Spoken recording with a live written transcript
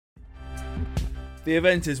The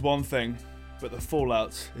event is one thing, but the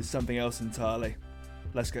fallout is something else entirely.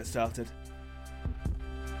 Let's get started.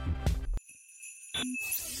 And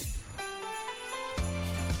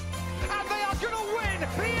they are going to win!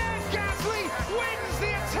 Pierre Gasly wins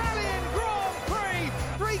the Italian Grand Prix!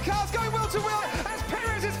 3 cars going wheel to wheel as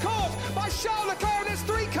Perez is caught by Charles Leclerc and there's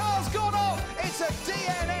 3 cars gone off! It's a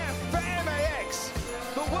DNF for MAX!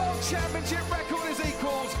 The World Championship record is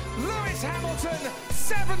equalled. Lewis Hamilton,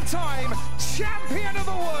 7-time champion of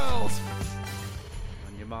the world!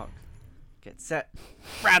 On your mark, get set,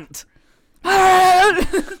 rant. Yeah,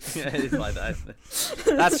 it's like that, isn't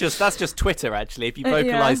it? That's just Twitter, actually. If you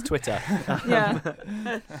vocalise Twitter. Yeah.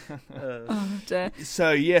 Oh dear.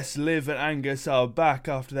 So yes, Liv and Angus are back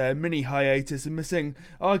after their mini hiatus and missing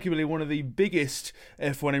arguably one of the biggest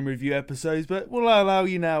F1 in review episodes, but we'll allow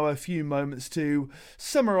you now a few moments to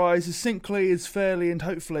summarise succinctly, as fairly and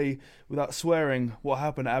hopefully without swearing, what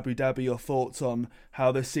happened at Abu Dhabi, your thoughts on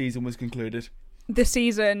how this season was concluded. The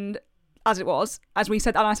season, as it was, as we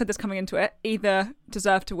said, and I said this coming into it, either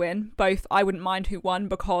deserved to win. Both, I wouldn't mind who won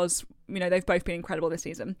because, they've both been incredible this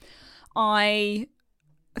season. I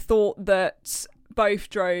thought that both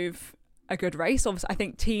drove a good race. Obviously, I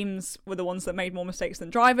think teams were the ones that made more mistakes than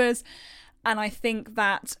drivers. And I think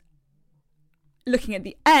that looking at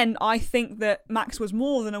the end, I think that Max was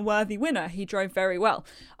more than a worthy winner. He drove very well.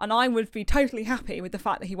 And I would be totally happy with the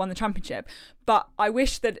fact that he won the championship. But I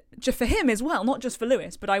wish that, just for him as well, not just for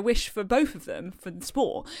Lewis, but I wish for both of them, for the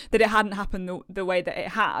sport, that it hadn't happened the way that it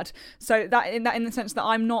had. So that in the sense that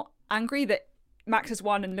I'm not angry that Max has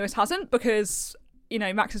won and Lewis hasn't, because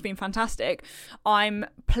Max has been fantastic. I'm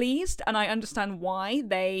pleased and I understand why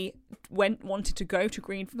they wanted to go to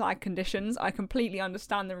green flag conditions. I completely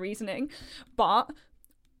understand the reasoning, but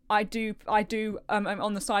I do I'm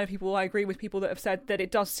on the side of people. I agree with people that have said that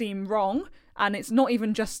it does seem wrong, and it's not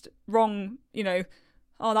even just wrong,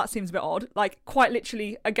 oh, that seems a bit odd, like quite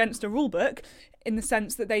literally against a rule book, in the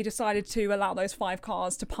sense that they decided to allow those 5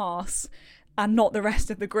 cars to pass and not the rest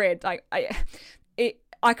of the grid.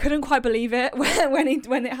 I couldn't quite believe it when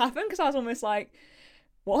it happened, because I was almost like,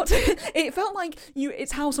 what? It felt like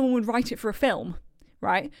it's how someone would write it for a film,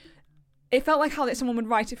 right? It felt like how someone would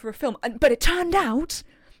write it for a film. But it turned out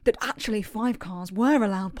that actually 5 cars were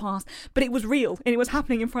allowed past, but it was real and it was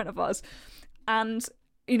happening in front of us. And,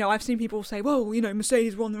 I've seen people say, well,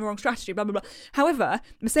 Mercedes were on the wrong strategy, blah, blah, blah. However,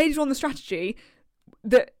 Mercedes were on the strategy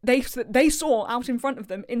that they saw out in front of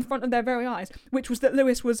them, in front of their very eyes, which was that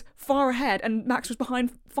Lewis was far ahead and Max was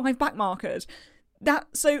behind 5 back markers.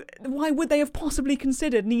 So why would they have possibly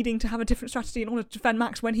considered needing to have a different strategy in order to defend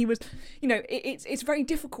Max when he was, it's very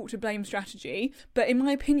difficult to blame strategy. But in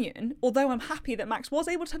my opinion, although I'm happy that Max was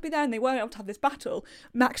able to be there and they were able to have this battle,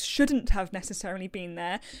 Max shouldn't have necessarily been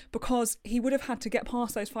there, because he would have had to get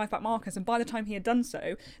past those 5 back markers, and by the time he had done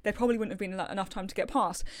so, there probably wouldn't have been enough time to get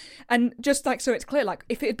past. And just so it's clear,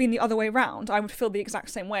 if it had been the other way around, I would feel the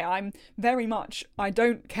exact same way. I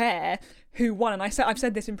don't care who won, and I've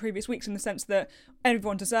said this in previous weeks, in the sense that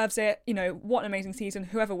everyone deserves it. What an amazing season.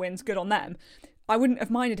 Whoever wins, good on them. I wouldn't have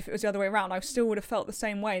minded if it was the other way around. I still would have felt the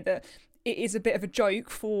same way, that it is a bit of a joke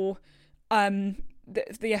for the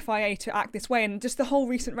FIA to act this way. And just the whole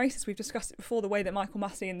recent races, we've discussed it before, the way that Michael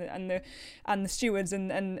Massey and the stewards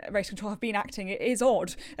and race control have been acting, it is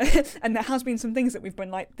odd. And there has been some things that we've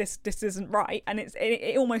been like, this isn't right, and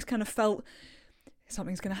it almost kind of felt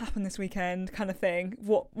something's going to happen this weekend kind of thing.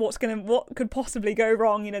 What could possibly go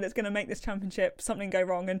wrong, that's going to make this championship something go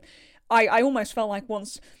wrong. And I almost felt like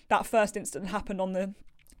once that first incident happened on the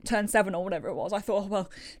turn 7 or whatever it was, I thought, oh, well,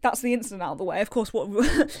 that's the incident out of the way. Of course, what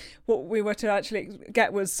we were to actually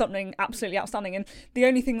get was something absolutely outstanding. And the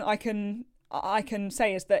only thing that I can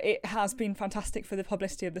say is that it has been fantastic for the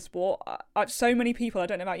publicity of the sport. So many people, I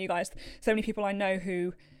don't know about you guys, so many people I know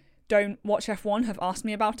who don't watch F1 have asked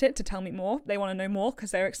me about it to tell me more. They want to know more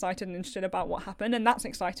because they're excited and interested about what happened, and that's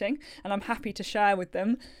exciting, and I'm happy to share with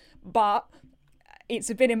them. But it's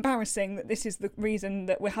a bit embarrassing that this is the reason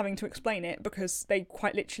that we're having to explain it, because they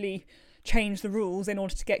quite literally changed the rules in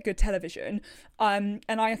order to get good television. I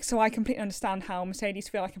completely understand how Mercedes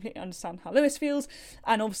feel. I completely understand how Lewis feels.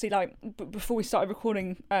 And obviously, before we started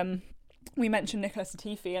recording, we mentioned Nicholas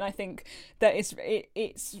Latifi, and I think that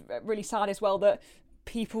it's really sad as well that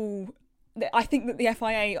I think that the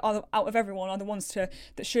FIA out of everyone are the ones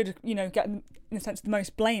that should get, in a sense, the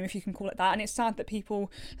most blame, if you can call it that. And it's sad that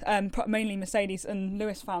people, mainly Mercedes and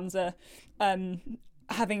Lewis fans, are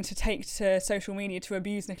having to take to social media to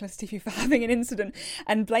abuse Nicholas Latifi for having an incident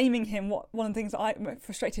and blaming him. One of the things that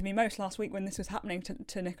frustrated me most last week when this was happening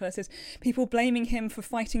to Nicholas is people blaming him for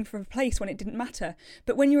fighting for a place when it didn't matter.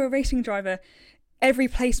 But when you're a racing driver, every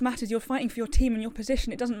place matters. You're fighting for your team and your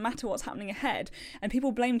position. It doesn't matter what's happening ahead. And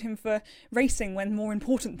people blamed him for racing when more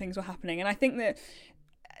important things were happening. And I think that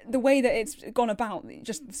the way that it's gone about,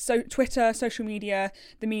 just Twitter, social media,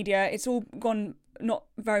 the media, it's all gone not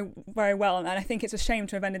very, very well. And I think it's a shame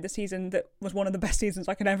to have ended the season that was one of the best seasons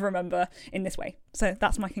I can ever remember in this way. So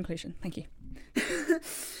that's my conclusion. Thank you.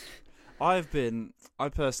 I'm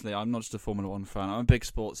not just a Formula One fan. I'm a big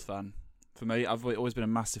sports fan. For me, I've always been a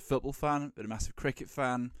massive football fan, been a massive cricket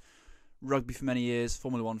fan, rugby for many years,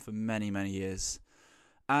 Formula One for many, many years.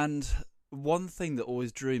 And one thing that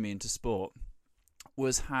always drew me into sport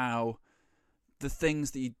was how the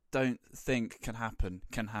things that you don't think can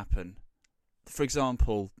happen. For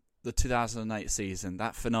example, the 2008 season,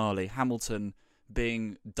 that finale, Hamilton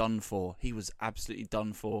being done for. He was absolutely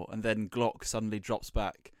done for. And then Glock suddenly drops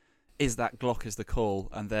back. Is that Glock is the call?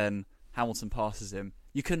 And then Hamilton passes him.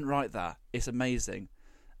 You couldn't write that. It's amazing.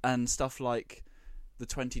 And stuff like the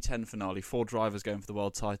 2010 finale, 4 drivers going for the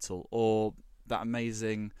world title, or that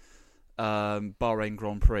amazing Bahrain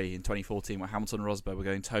Grand Prix in 2014 where Hamilton and Rosberg were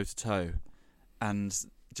going toe-to-toe. And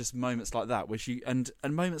just moments like that, which and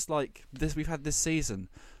moments like this we've had this season,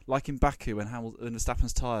 like in Baku when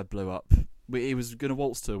Verstappen's tyre blew up. He was going to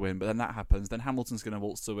waltz to a win, but then that happens. Then Hamilton's going to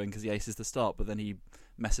waltz to a win because he aces the start, but then he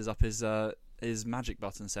messes up his magic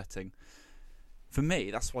button setting. For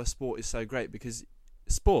me, that's why sport is so great, because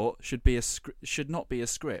sport should not be a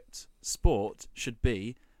script. Sport should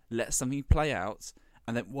be let something play out,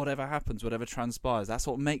 and then whatever happens, whatever transpires, that's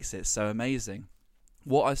what makes it so amazing.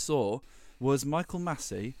 What I saw was Michael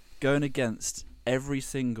Massey going against every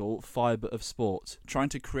single fibre of sport, trying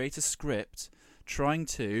to create a script, trying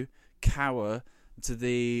to cower to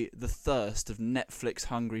the thirst of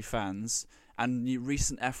Netflix-hungry fans and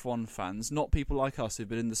recent F1 fans, not people like us who've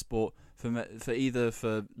been in the sport for either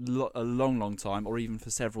a long, long time or even for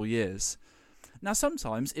several years. Now,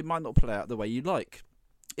 sometimes it might not play out the way you like.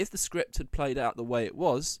 If the script had played out the way it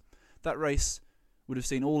was, that race would have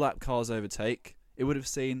seen all lap cars overtake. It would have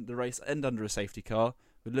seen the race end under a safety car,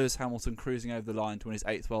 with Lewis Hamilton cruising over the line to win his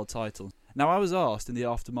 8th world title. Now, I was asked in the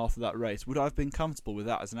aftermath of that race, would I have been comfortable with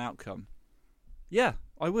that as an outcome? Yeah,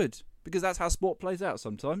 I would, because that's how sport plays out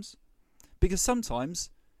sometimes. Because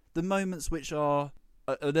sometimes the moments which are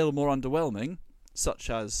a little more underwhelming, such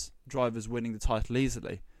as drivers winning the title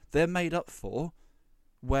easily, they're made up for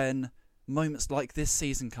when moments like this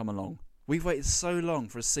season come along. We've waited so long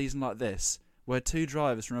for a season like this, where 2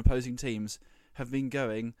 drivers from opposing teams have been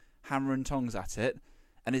going hammer and tongs at it,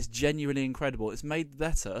 and it's genuinely incredible. It's made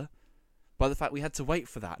better by the fact we had to wait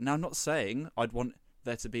for that. Now, I'm not saying I'd want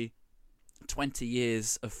there to be 20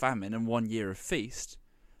 years of famine and 1 year of feast,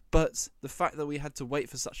 but the fact that we had to wait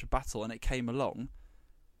for such a battle and it came along,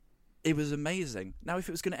 it was amazing. Now, if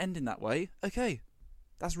it was going to end in that way, okay,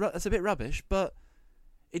 that's a bit rubbish, but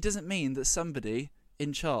it doesn't mean that somebody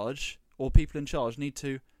in charge or people in charge need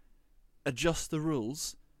to adjust the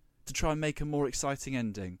rules to try and make a more exciting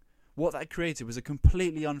ending. What that created was a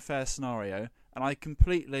completely unfair scenario, and I think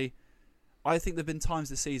there have been times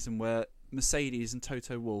this season where Mercedes and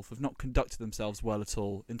Toto Wolff have not conducted themselves well at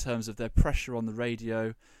all in terms of their pressure on the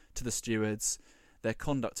radio to the stewards, their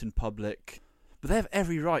conduct in public. But they have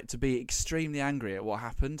every right to be extremely angry at what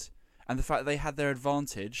happened and the fact that they had their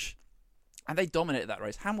advantage and they dominated that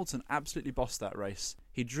race. Hamilton absolutely bossed that race.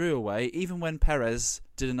 He drew away, even when Perez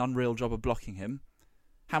did an unreal job of blocking him.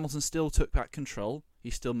 Hamilton still took back control. He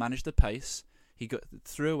still managed the pace. He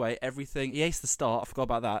threw away everything. He aced the start. I forgot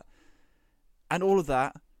about that. And all of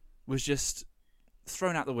that was just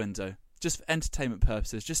thrown out the window, just for entertainment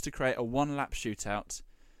purposes, just to create a one-lap shootout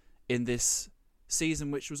in this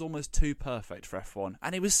season which was almost too perfect for F1.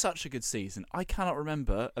 And it was such a good season. I cannot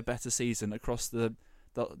remember a better season across the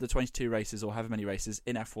 22 races or however many races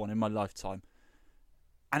in F1 in my lifetime.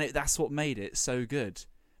 And that's what made it so good.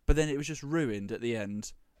 But then it was just ruined at the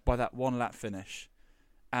end by that one-lap finish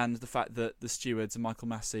and the fact that the stewards and Michael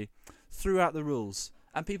Massey threw out the rules.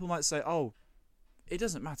 And people might say, oh, it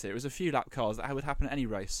doesn't matter. It was a few lap cars. That would happen at any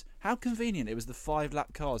race. How convenient it was the 5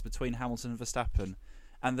 lap cars between Hamilton and Verstappen,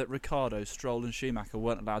 and that Ricciardo, Stroll and Schumacher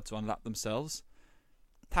weren't allowed to unlap themselves.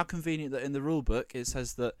 How convenient that in the rule book it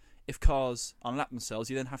says that if cars unlap themselves,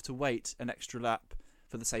 you then have to wait an extra lap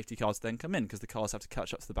for the safety car to then come in, because the cars have to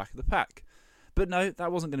catch up to the back of the pack. But no,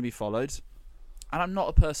 that wasn't going to be followed. And I'm not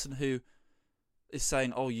a person who is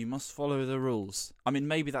saying, oh, you must follow the rules. I mean,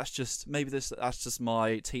 that's just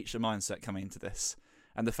my teacher mindset coming into this,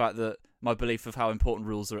 and the fact that my belief of how important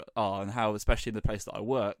rules are and how, especially in the place that I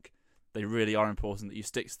work, they really are important, that you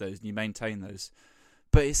stick to those and you maintain those.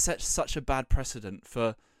 But it sets such a bad precedent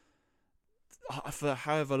for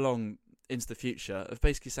however long into the future of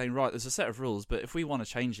basically saying, right, there's a set of rules, but if we want to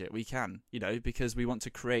change it, we can, because we want to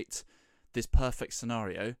create this perfect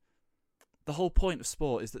scenario. The whole point of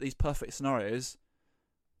sport is that these perfect scenarios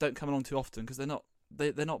don't come along too often because they're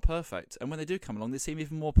not perfect, and when they do come along, they seem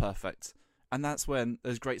even more perfect, and that's when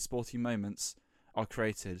those great sporting moments are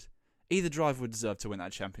created. Either driver would deserve to win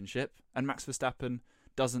that championship, and Max Verstappen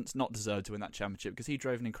doesn't not deserve to win that championship because he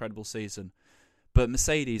drove an incredible season. But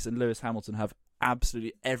Mercedes and Lewis Hamilton have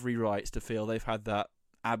absolutely every right to feel they've had that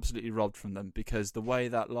absolutely robbed from them, because the way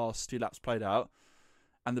that last 2 laps played out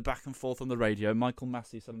and the back and forth on the radio, Michael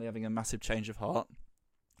Massey suddenly having a massive change of heart,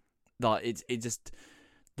 it just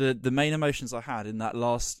the main emotions I had in that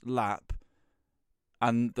last lap,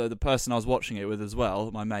 and the person I was watching it with as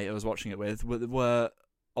well, my mate I was watching it with, were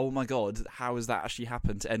oh my god, how has that actually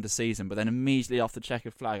happened to end a season? But then immediately after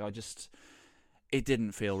checkered flag, it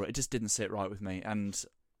didn't feel right. It just didn't sit right with me, and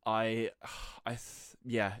it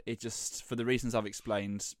just, for the reasons I've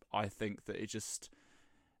explained, I think that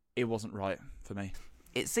it wasn't right for me.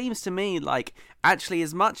 It seems to me like, actually,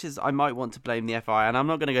 as much as I might want to blame the FIA, and I'm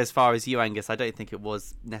not going to go as far as you, Angus, I don't think it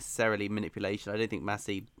was necessarily manipulation. I don't think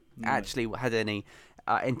Massey actually had any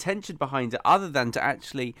intention behind it other than to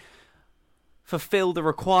actually fulfill the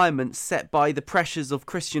requirements set by the pressures of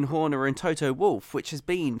Christian Horner and Toto Wolff, which has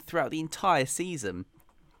been throughout the entire season.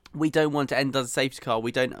 We don't want to end under safety car.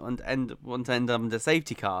 We don't want to end under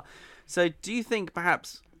safety car. So do you think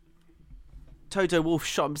perhaps Toto Wolff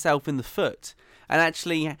shot himself in the foot and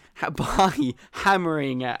actually by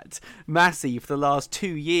hammering at Massey for the last 2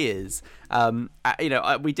 years?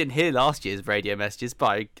 We didn't hear last year's radio messages,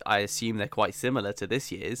 but I assume they're quite similar to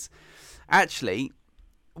this year's. Actually,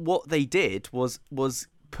 what they did was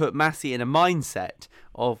put Massey in a mindset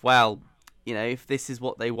of, well, if this is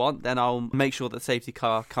what they want, then I'll make sure that the safety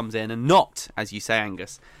car comes in, and not, as you say,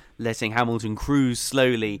 Angus, letting Hamilton cruise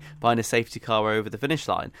slowly behind a safety car over the finish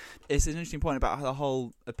line. It's an interesting point about the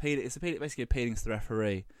whole basically appealing to the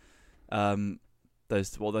referee. Those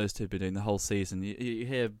two have been doing the whole season. You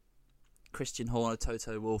hear Christian Horner,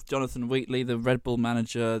 Toto Wolff, Jonathan Wheatley, the Red Bull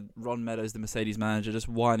manager, Ron Meadows, the Mercedes manager, just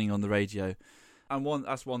whining on the radio. And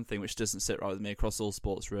that's one thing which doesn't sit right with me across all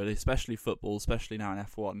sports, really, especially football, especially now in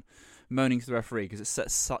F1, moaning to the referee because it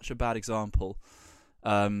sets such a bad example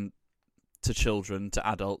to children, to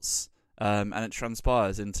adults, and it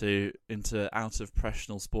transpires into out of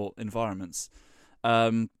professional sport environments.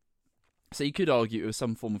 So you could argue it was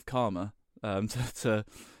some form of karma to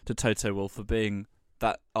Toto Wolff for being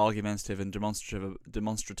that argumentative and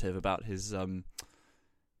demonstrative about his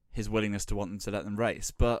willingness to want them to let them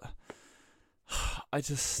race, but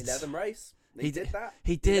he let them race. He did that.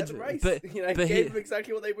 He did, but gave them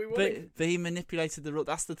exactly what they were wanting. But he manipulated the rule.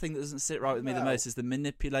 That's the thing that doesn't sit right with me the most, is the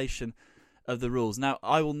manipulation of the rules. Now,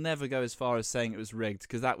 I will never go as far as saying it was rigged,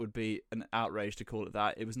 because that would be an outrage to call it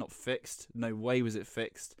that. It was not fixed. No way was it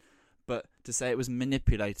fixed. But to say it was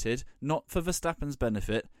manipulated, not for Verstappen's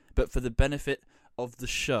benefit, but for the benefit of the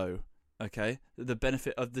show. Okay, the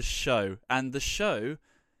benefit of the show, and the show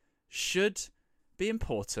should be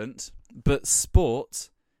important, but sport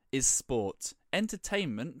is sport.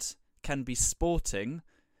 Entertainment can be sporting,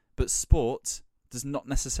 but sport does not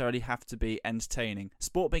necessarily have to be entertaining.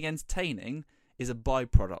 Sport being entertaining is a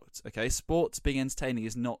byproduct, okay? Sport being entertaining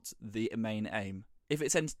is not the main aim. If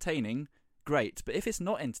it's entertaining, great. But if it's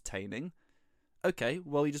not entertaining, okay,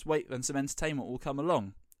 well, you just wait and some entertainment will come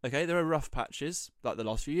along. Okay, there are rough patches. Like the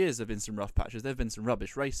last few years, there have been some rough patches. There have been some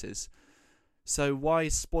rubbish races. So why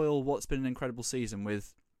spoil what's been an incredible season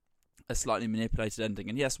with a slightly manipulated ending?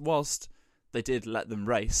 And yes, whilst they did let them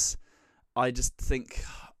race, I just think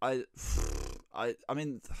I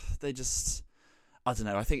mean they just, I don't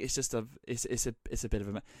know. I think it's just it's a bit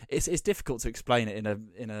of a, it's difficult to explain it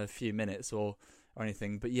in a few minutes or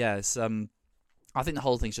anything. But yes, I think the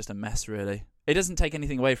whole thing's just a mess. Really, it doesn't take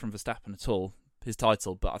anything away from Verstappen at all, his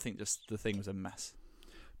title, but I think just the thing was a mess.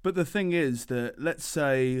 But the thing is that, let's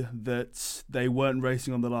say that they weren't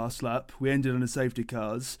racing on the last lap, we ended on the safety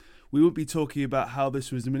cars, we would be talking about how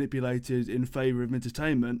this was manipulated in favour of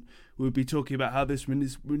entertainment. We would be talking about how this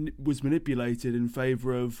was manipulated in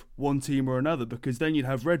favour of one team or another, because then you'd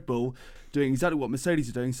have Red Bull doing exactly what Mercedes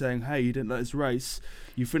are doing, saying, hey, you didn't let us race,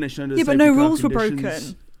 you finished under the safety car conditions. Yeah, but no rules were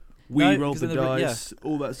broken. We rolled the dice,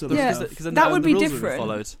 all that sort of stuff. That would be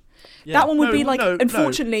different. Yeah. That one would be like,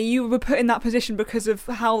 unfortunately, you were put in that position because of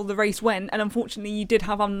how the race went, and unfortunately, you did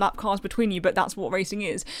have unlapped cars between you, but that's what racing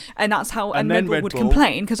is. And that's how Red Bull would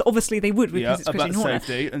complain, because obviously they would, because it's Christian Horner.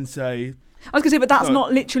 Safety, and say, I was going to say, but that's No.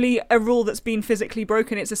 not literally a rule that's been physically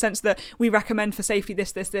broken. It's a sense that we recommend for safety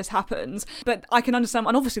this happens. But I can understand,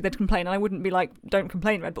 and obviously they'd complain, and I wouldn't be like, don't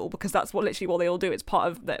complain, Red Bull, because that's literally what they all do. It's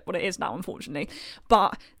part of what it is now, unfortunately.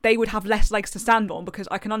 But they would have less legs to stand on, because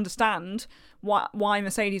I can understand why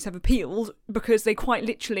Mercedes have appealed, because they quite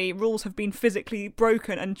literally, rules have been physically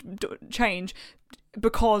broken and changed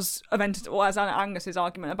because of as Angus's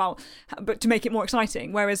argument about, but to make it more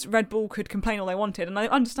exciting. Whereas Red Bull could complain all they wanted, and I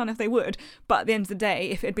understand if they would, but at the end of the day,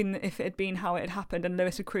 if it had been how it had happened and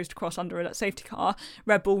Lewis had cruised across under a safety car,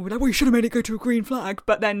 Red Bull would be like, well, you should have made it go to a green flag.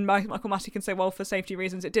 But then Michael Massey can say, well, for safety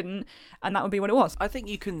reasons it didn't, and that would be what it was. I think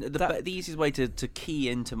you can. The easiest way to key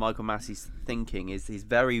into Michael Massey's thinking is his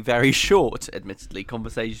very, very short, admittedly,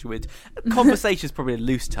 conversation is probably a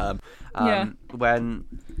loose term. When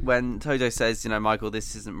Toto says, Michael,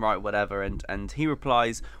 this isn't right, whatever, and he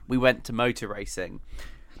replies, we went to motor racing.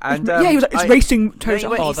 And he was like, it's racing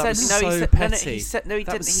Toto. He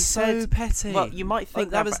didn't. So petty. Well, you might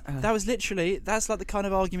think that was literally, that's like the kind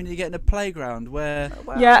of argument you get in a playground where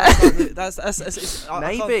maybe,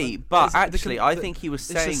 but actually I think he was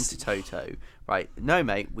saying to Toto, right, no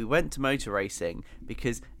mate, we went to motor racing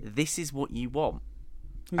because this is what you want.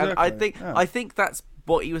 Exactly. And I think that's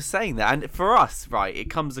what he was saying there. And for us, right,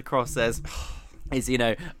 it comes across as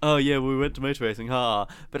oh yeah, we went to motor racing, ha.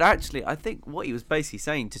 But actually, I think what he was basically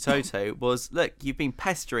saying to Toto was, look, you've been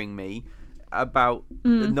pestering me about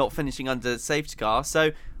not finishing under safety car,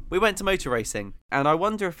 so we went to motor racing. And I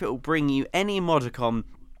wonder if it will bring you any modicum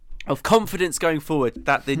of confidence going forward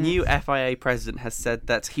that the new FIA president has said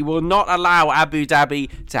that he will not allow Abu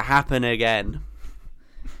Dhabi to happen again.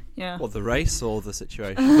 Yeah. Or the race or the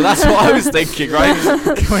situation? Well, that's what I was thinking, right?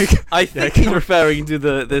 I think he's referring to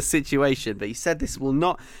the situation, but he said this will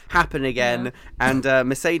not happen again, and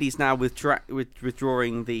Mercedes now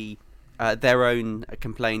withdrawing their own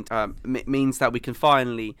complaint means that we can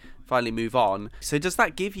finally move on. So does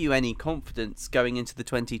that give you any confidence going into the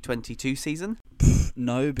 2022 season?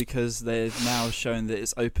 No, because they've now shown that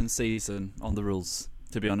it's open season on the rules,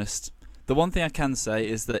 to be honest. The one thing I can say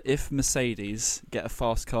is that if Mercedes get a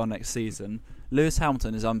fast car next season, Lewis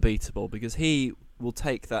Hamilton is unbeatable, because he will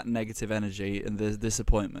take that negative energy and the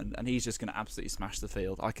disappointment, and he's just going to absolutely smash the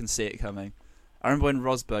field. I can see it coming. I remember when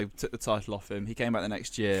Rosberg took the title off him, he came back the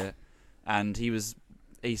next year and he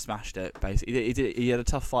smashed it, basically. He had a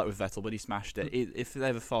tough fight with Vettel, but he smashed it. If they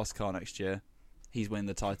have a fast car next year, he's winning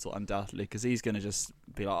the title undoubtedly, because he's going to just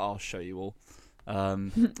be like, I'll show you all.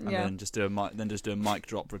 Then just do a mic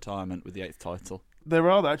drop retirement with the 8th title. There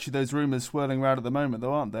are actually those rumours swirling around at the moment,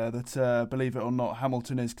 though, aren't there? That, believe it or not,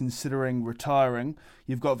 Hamilton is considering retiring.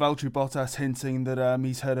 You've got Valtteri Bottas hinting that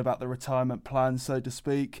he's heard about the retirement plan, so to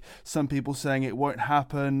speak. Some people saying it won't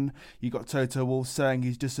happen. You've got Toto Wolff saying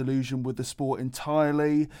he's disillusioned with the sport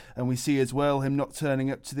entirely. And we see as well him not turning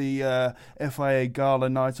up to the FIA Gala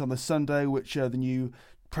night on the Sunday, which the new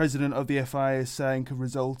president of the FIA is saying could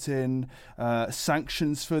result in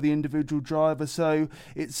sanctions for the individual driver. So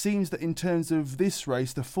it seems that in terms of this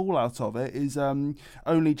race, the fallout of it is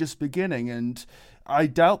only just beginning, and I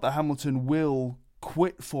doubt that Hamilton will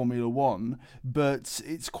quit Formula One, but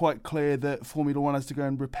it's quite clear that Formula One has to go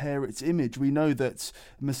and repair its image. We know that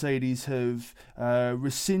Mercedes have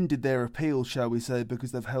rescinded their appeal, shall we say,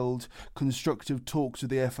 because they've held constructive talks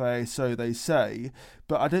with the FIA, so they say.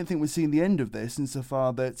 But I don't think we're seeing the end of this,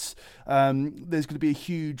 insofar that there's going to be a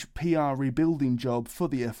huge PR rebuilding job for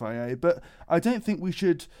the FIA. But I don't think we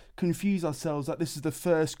should confuse ourselves that this is the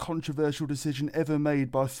first controversial decision ever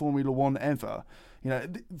made by Formula One ever.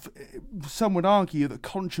 Some would argue that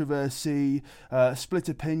controversy, split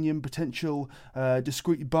opinion, potential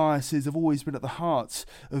discrete biases have always been at the heart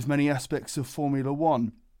of many aspects of Formula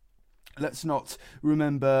One. Let's not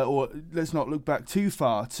look back too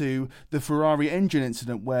far to the Ferrari engine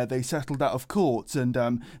incident, where they settled out of court,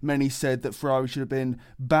 and many said that Ferrari should have been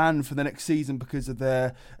banned for the next season because of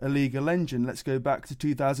their illegal engine. Let's go back to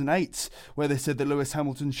 2008, where they said that Lewis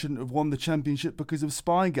Hamilton shouldn't have won the championship because of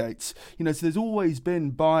Spygate. So there's always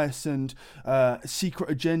been bias and secret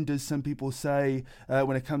agendas, some people say,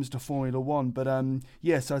 when it comes to Formula One. But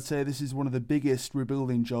yes, I'd say this is one of the biggest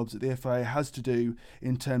rebuilding jobs that the FIA has to do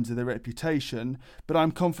in terms of their reputation, but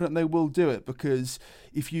I'm confident they will do it, because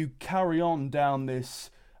if you carry on down this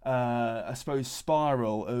I suppose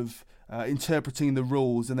spiral of interpreting the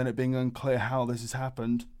rules and then it being unclear how this has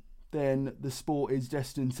happened, then the sport is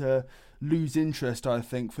destined to lose interest, I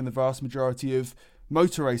think, from the vast majority of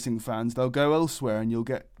motor racing fans. They'll go elsewhere, and you'll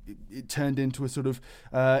get it turned into a sort of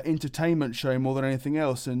entertainment show more than anything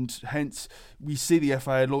else, and hence we see the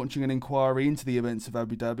FIA launching an inquiry into the events of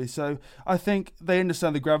Abu Dhabi. So I think they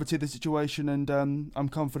understand the gravity of the situation, and I'm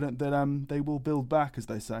confident that they will build back, as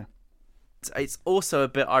they say. It's also a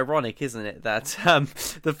bit ironic, isn't it, that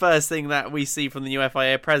the first thing that we see from the new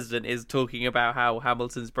FIA president is talking about how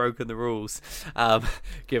Hamilton's broken the rules,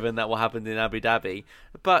 given that what happened in Abu Dhabi.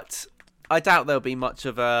 But I doubt there'll be much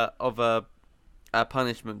of a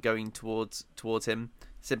punishment going towards him,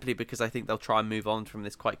 simply because I think they'll try and move on from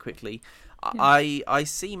this quite quickly. Yeah. I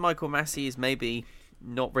see Michael Masi as maybe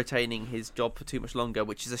not retaining his job for too much longer,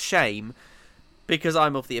 which is a shame, because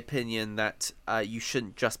I'm of the opinion that you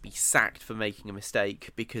shouldn't just be sacked for making a mistake,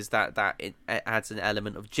 because that it adds an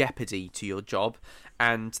element of jeopardy to your job,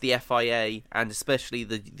 and the FIA and especially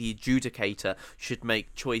the adjudicator should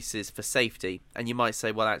make choices for safety. And you might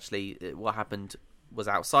say, well, actually, what happened was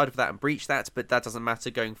outside of that and breached that, but that doesn't matter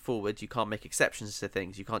going forward. You can't make exceptions to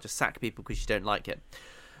things. You can't just sack people because you don't like it.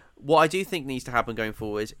 What I do think needs to happen going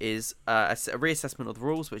forward is a reassessment of the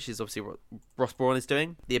rules, which is obviously what Ross Brawn is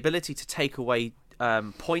doing. The ability to take away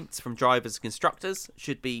points from drivers and constructors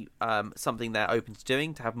should be something they're open to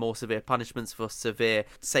doing, to have more severe punishments for severe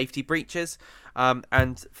safety breaches.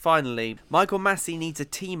 And finally, Michael Masi needs a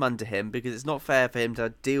team under him, because it's not fair for him to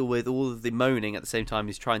deal with all of the moaning at the same time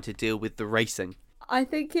he's trying to deal with the racing. I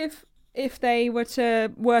think if they were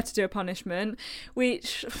to do a punishment,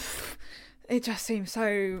 which it just seems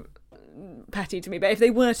so petty to me, but if they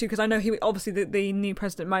were to, because I know he obviously the new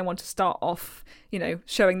president might want to start off,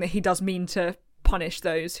 showing that he does mean to punish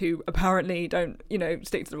those who apparently don't,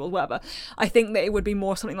 stick to the rules, whatever. I think that it would be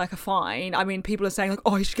more something like a fine. I mean, people are saying, like,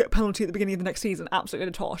 oh, he should get a penalty at the beginning of the next season. Absolutely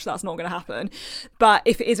the tosh. That's not going to happen. But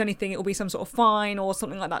if it is anything, it will be some sort of fine or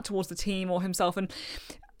something like that towards the team or himself. And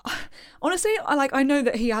honestly, I know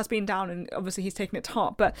that he has been down and obviously he's taken it to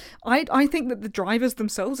heart, but I think that the drivers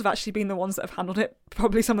themselves have actually been the ones that have handled it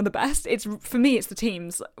probably some of the best. For me, it's the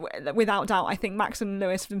teams, without doubt. I think Max and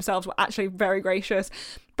Lewis themselves were actually very gracious.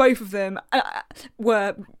 Both of them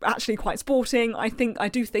were actually quite sporting. I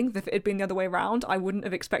do think that if it had been the other way around, I wouldn't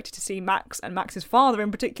have expected to see Max and Max's father in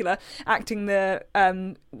particular acting the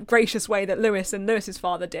gracious way that Lewis and Lewis's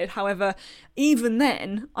father did. However, even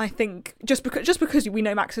then, I think just because we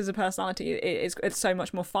know Max as a personality it's so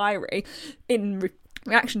much more fiery in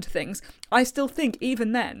reaction to things, I still think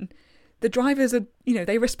even then the drivers are,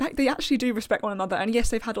 they actually do respect one another. And yes,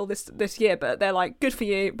 they've had all this year, but they're like, good for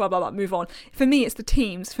you, blah, blah, blah, move on. For me, it's the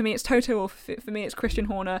teams. For me, it's Toto. For me, it's Christian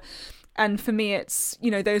Horner. And for me, it's,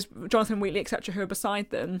 those Jonathan Wheatley, etc., who are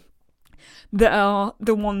beside them, that are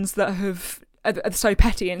the ones that are so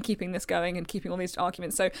petty in keeping this going and keeping all these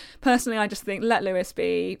arguments. So personally, I just think let Lewis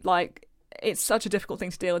be. Like, it's such a difficult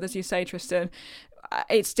thing to deal with, as you say, Tristan.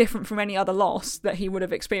 It's different from any other loss that he would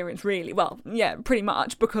have experienced, really. Well, yeah, pretty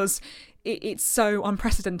much, because it's so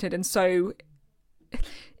unprecedented and so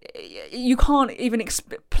you can't even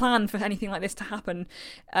plan for anything like this to happen.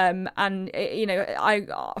 I don't know. I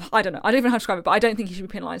don't even know how to describe it, but I don't think he should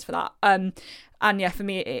be penalised for that. And yeah, for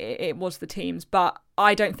me, it was the teams, but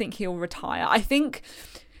I don't think he'll retire. I think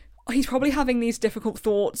he's probably having these difficult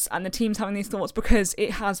thoughts, and the team's having these thoughts because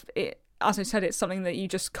as I said, it's something that you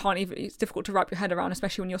just can't even, it's difficult to wrap your head around,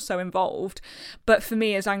 especially when you're so involved. But for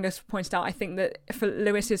me, as Angus pointed out, I think that for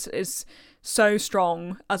Lewis is so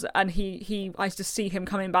strong, and I just see him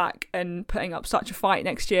coming back and putting up such a fight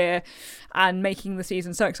next year and making the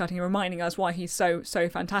season so exciting and reminding us why he's so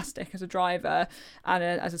fantastic as a driver and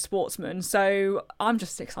as a sportsman. So I'm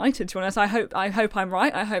just excited, to be honest. I hope I'm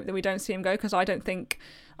right. I hope that we don't see him go, because I don't think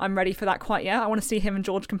I'm ready for that quite yet. I want to see him and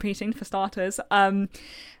George competing for starters.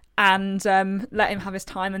 And let him have his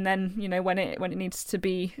time, and then when it needs to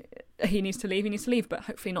be, he needs to leave, but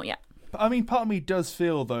hopefully not yet. I mean, part of me does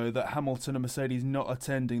feel, though, that Hamilton and Mercedes not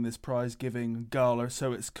attending this prize-giving gala,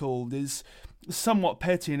 so it's called, is somewhat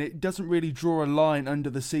petty, and it doesn't really draw a line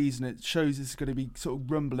under the season. It shows it's going to be sort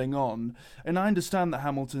of rumbling on, and I understand that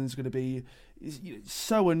Hamilton's going to be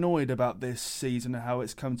so annoyed about this season and how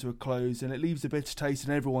it's come to a close, and it leaves a bitter taste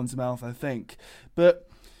in everyone's mouth, I think. But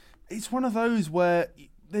it's one of those where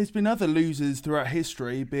there's been other losers throughout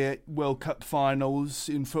history, be it World Cup finals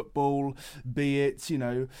in football, be it,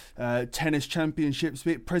 tennis championships,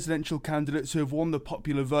 be it presidential candidates who have won the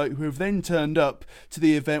popular vote, who have then turned up to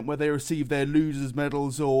the event where they receive their losers'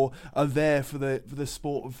 medals or are there for the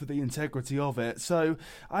sport, for the integrity of it. So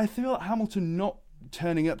I feel like Hamilton not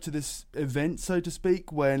turning up to this event, so to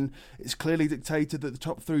speak, when it's clearly dictated that the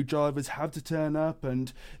top 3 drivers have to turn up,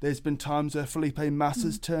 and there's been times where Felipe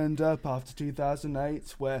Massa's turned up after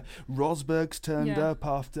 2008, where Rosberg's turned up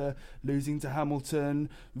after losing to Hamilton,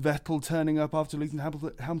 Vettel turning up after losing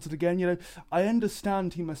to Hamilton again. You know, I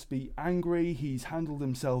understand he must be angry, he's handled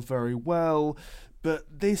himself very well, but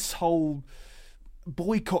this whole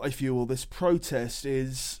boycott, if you will, this protest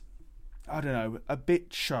is, I don't know, a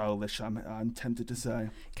bit childish, I'm tempted to say.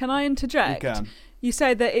 Can I interject? You can. You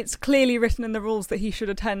say that it's clearly written in the rules that he should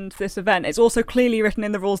attend this event. It's also clearly written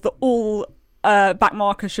in the rules that all back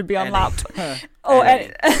markers should be unlapped. Or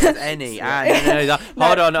any.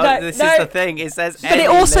 Hold on. This is the thing. It says but it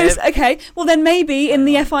also... Okay, well then maybe in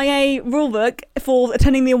the FIA rulebook for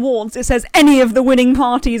attending the awards, it says any of the winning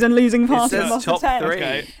parties and losing parties must top attend. 3.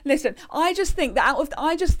 Okay. Listen, I just think that out of the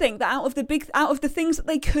things that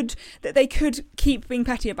they could keep being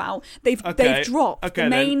petty about, they've dropped the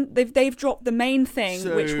main. They've dropped the main thing,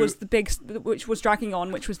 which was dragging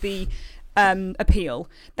on, which was the appeal.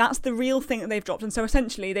 That's the real thing that they've dropped, and so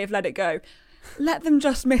essentially they've let it go. Let them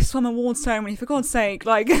just miss some awards ceremony, for God's sake.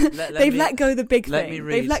 Like, they've let go the big thing.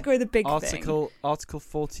 They've let go the big thing. Article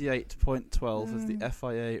 48.12 of the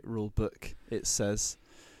FIA rulebook. It says,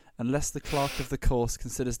 unless the clerk of the course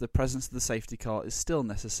considers the presence of the safety car is still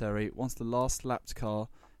necessary, once the last lapped car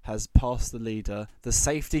has passed the leader, the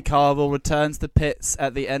safety car will return to the pits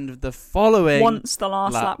at the end of the following once the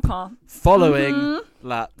last lap car.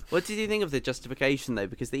 Lap. What did you think of the justification, though?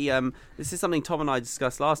 Because this is something Tom and I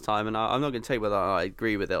discussed last time, and I'm not going to tell you whether I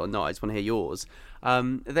agree with it or not. I just want to hear yours.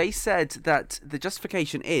 They said that the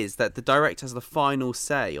justification is that the director has the final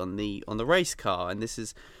say on the race car, and this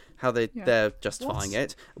is how they're justifying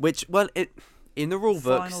it. Which, well, in the rule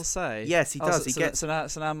books, final say. Yes, he does.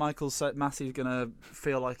 So now Michael Massey's gonna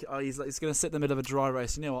feel like he's gonna sit in the middle of a dry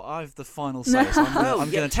race. You know what? I have the final say. So I'm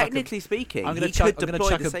gonna technically speaking, he could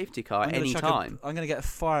deploy the safety car at any time. I'm gonna get a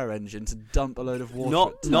fire engine to dump a load of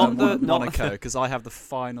water not Monaco, because I have the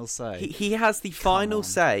final say. He has the final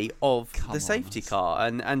say of the safety car,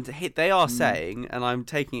 and they are saying, and I'm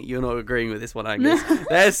taking it you're not agreeing with this one, Angus.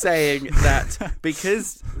 They're saying that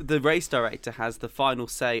because the race director has the final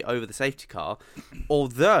say over the safety car,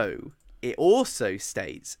 although it also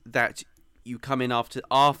states that you come in after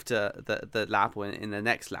the lap or in the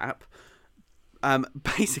next lap,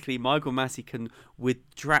 basically Michael Massey can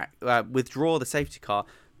withdraw the safety car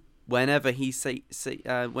whenever he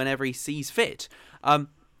sees fit.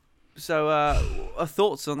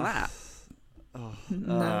 Thoughts on that?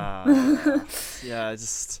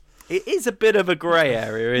 It is a bit of a grey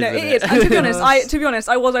area, isn't it? No, it is. And to be honest,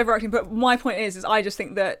 I was overacting, but my point is I just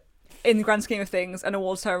think that in the grand scheme of things, an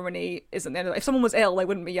awards ceremony isn't the end of it. If someone was ill, they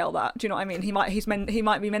wouldn't be yelled at. Do you know what I mean? He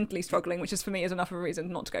might be mentally struggling, which is for me is enough of a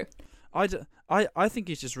reason not to go. I think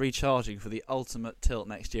he's just recharging for the ultimate tilt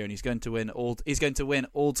next year, and he's going to win all 22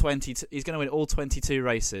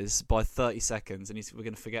 races by 30 seconds, and we're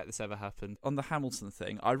going to forget this ever happened. On the Hamilton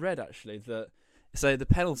thing, I read actually that the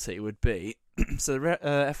penalty would be so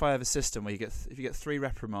the FIA have a system where if you get 3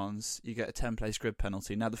 reprimands, you get a 10-place grid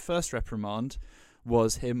penalty. Now the first reprimand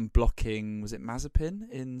was him blocking, was it Mazepin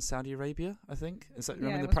in Saudi Arabia, I think?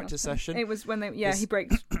 Remember the practice session? It was when he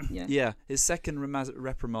braked. Yeah. Yeah, his second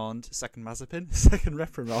reprimand.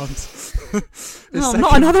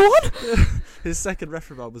 Not another one? His second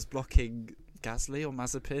reprimand was blocking Gasly or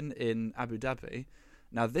Mazepin in Abu Dhabi.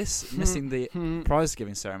 Now this, missing the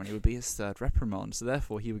prize-giving ceremony, would be his third reprimand, so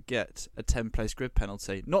therefore he would get a 10-place grid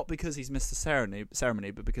penalty. Not because he's missed the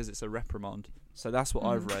ceremony, but because it's a reprimand. So that's what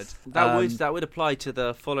I've read. That would apply to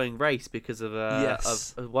the following race because of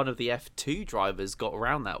one of the F2 drivers got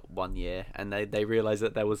around that one year, and they realised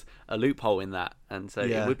that there was a loophole in that, and so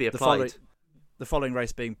it would be applied. The following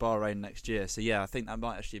race being Bahrain next year, so I think that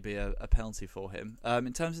might actually be a penalty for him.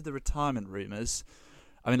 In terms of the retirement rumours,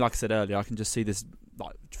 I mean, like I said earlier, I can just see this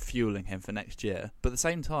like fueling him for next year. But at the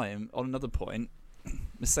same time, on another point,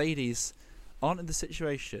 Mercedes aren't in the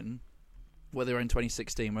situation where they were in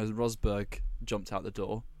 2016, where Rosberg jumped out the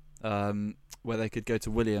door, where they could go to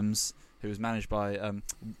Williams, who was managed by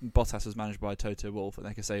Bottas was managed by Toto Wolff, and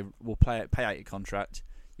they could say, "We'll pay out your contract.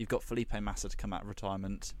 You've got Felipe Massa to come out of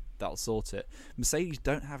retirement. That'll sort it." Mercedes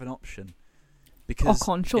don't have an option. Because,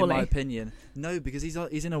 Ocon, surely. In my opinion, no, because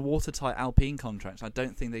he's in a watertight Alpine contract. I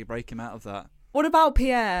don't think they break him out of that. What about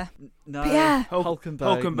Pierre? No, Pierre.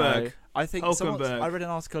 Hulkenberg. No. I think Hulkenberg. I read an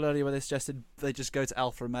article earlier where they suggested they just go to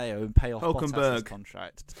Alfa Romeo and pay off Bottas'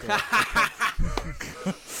 contract. But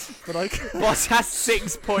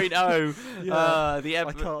Bottas 6.0.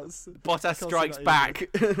 Bottas strikes back.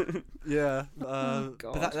 Yeah,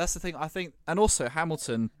 but that's the thing. I think, and also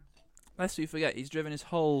Hamilton. lest we forget, he's driven his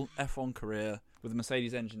whole F1 career with a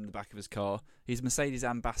Mercedes engine in the back of his car. He's a Mercedes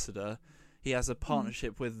ambassador. He has a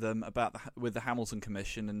partnership with them with the Hamilton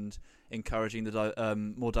Commission and encouraging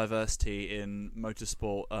the more diversity in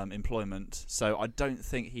motorsport employment. So I don't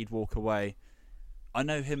think he'd walk away. I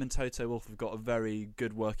know him and Toto Wolff have got a very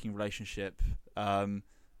good working relationship and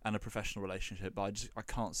a professional relationship, but I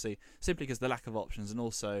can't see, simply because the lack of options, and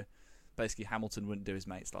also basically Hamilton wouldn't do his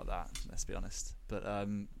mates like that. Let's be honest. But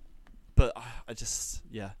I just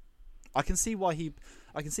I can see why he'd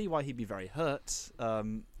be very hurt,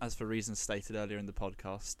 as for reasons stated earlier in the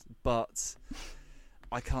podcast. But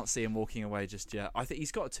I can't see him walking away just yet. I think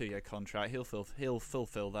he's got a 2-year contract. He'll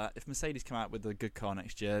fulfill that. If Mercedes come out with a good car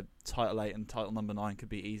next year, title 8 and title number 9 could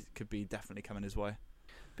be definitely coming his way.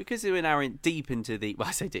 Because we're now deep into the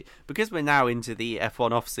because we're now into the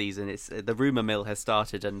F1 off season. It's the rumor mill has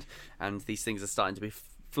started, and these things are starting to be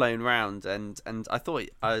flown around. And I thought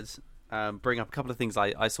I'd bring up a couple of things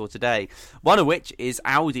I saw today. One of which is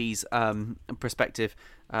Audi's prospective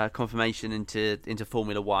confirmation into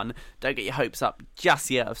Formula One. Don't get your hopes up just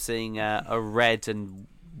yet of seeing a red and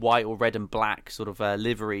white or red and black sort of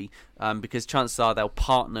livery, because chances are they'll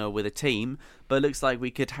partner with a team. But it looks like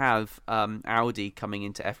we could have Audi coming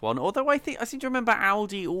into F1. Although I seem to remember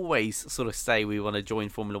Audi always sort of say we want to join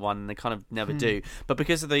Formula One, and they kind of never do. But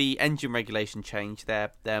because of the engine regulation change,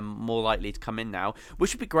 they're more likely to come in now,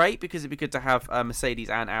 which would be great because it'd be good to have Mercedes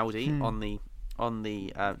and Audi on the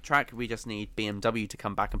track. We just need BMW to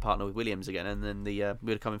come back and partner with Williams again, and then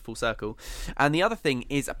we'll come in full circle. And the other thing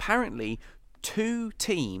is, apparently 2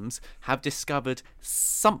 teams have discovered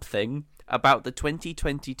something about the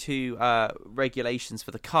 2022 regulations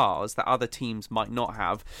for the cars that other teams might not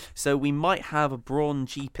have. So we might have a Brawn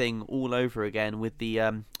jeeping all over again with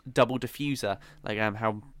the double diffuser, like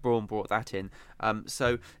how Brawn brought that in.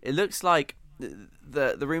 So it looks like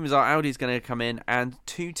the rumours are Audi's going to come in, and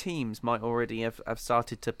 2 teams might already have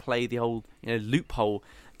started to play the whole loophole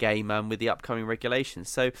game with the upcoming regulations.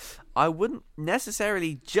 So I wouldn't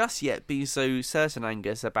necessarily just yet be so certain,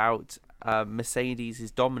 Angus, about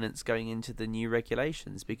Mercedes' dominance going into the new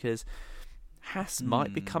regulations, because Haas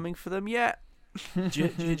might be coming for them yet. Do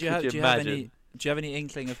you have any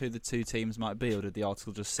inkling of who the 2 teams might be, or did the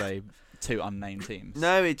article just say 2 unnamed teams?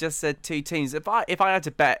 No, it just said 2 teams. If I had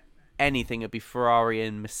to bet anything, it'd be Ferrari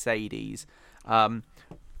and Mercedes.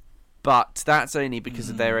 But that's only because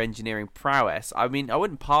of their engineering prowess. I mean, I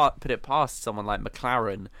wouldn't put it past someone like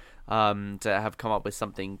McLaren to have come up with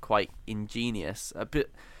something quite ingenious. But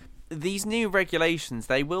these new regulations,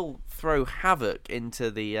 they will throw havoc into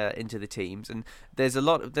the teams, and there's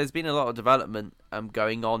been a lot of development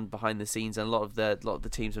going on behind the scenes, and a lot of the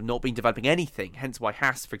teams have not been developing anything. Hence why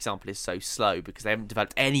Haas, for example, is so slow, because they haven't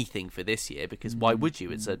developed anything for this year. Because why would you?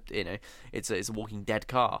 It's a Walking Dead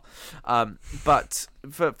car. But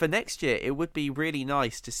for next year, it would be really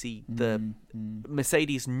nice to see the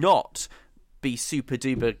Mercedes not be super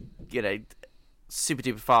duper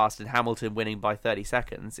fast, and Hamilton winning by 30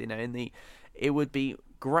 seconds. It would be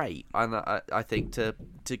great, and I think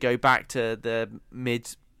to go back to the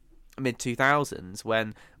mid 2000s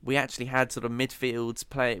when we actually had sort of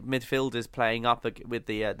midfielders playing up with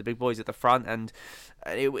the big boys at the front, and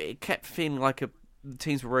it kept feeling like the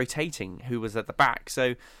teams were rotating who was at the back.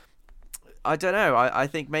 So I don't know. I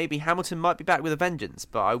think maybe Hamilton might be back with a vengeance,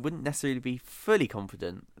 but I wouldn't necessarily be fully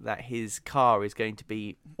confident that his car is going to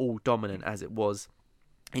be all dominant as it was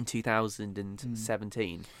in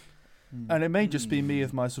 2017. And it may just be me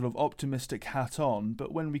with my sort of optimistic hat on,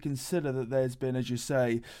 but when we consider that there's been, as you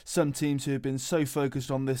say, some teams who have been so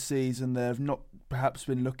focused on this season, they've not perhaps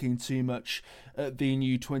been looking too much at the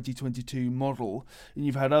new 2022 model, and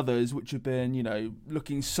you've had others which have been,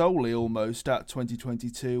 looking solely almost at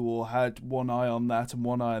 2022, or had one eye on that and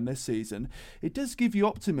one eye on this season. It does give you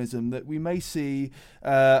optimism that we may see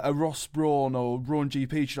a Ross Brawn, or Brawn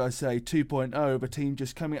GP should I say, 2.0 of a team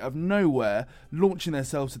just coming out of nowhere, launching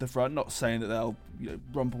themselves to the front. Not saying that they'll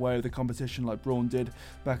romp away with the competition like Brawn did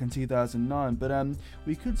back in 2009, but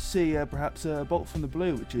we could see perhaps a bolt from the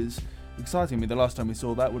blue, which is exciting. I mean, the last time we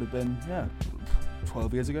saw that would have been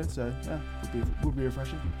 12 years ago, so would be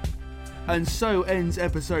refreshing. And so ends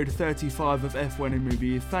episode 35 of F1 in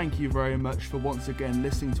Review. Thank you very much for once again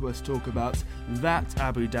listening to us talk about that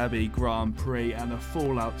Abu Dhabi Grand Prix and the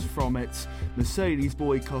fallout from it. Mercedes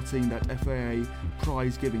boycotting that FIA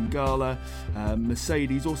prize-giving gala.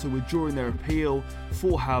 Mercedes also withdrawing their appeal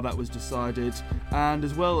for how that was decided. And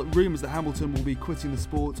as well, rumours that Hamilton will be quitting the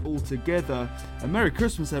sport altogether. And Merry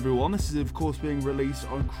Christmas, everyone. This is, of course, being released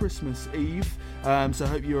on Christmas Eve. So I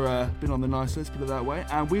hope you've been on the nice list, put it that way.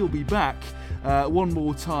 And we will be back back one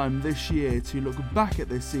more time this year to look back at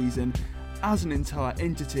this season as an entire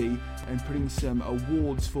entity and putting some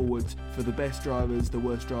awards forward for the best drivers, the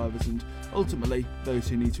worst drivers, and ultimately those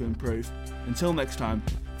who need to improve. Until next time,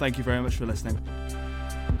 thank you very much for listening.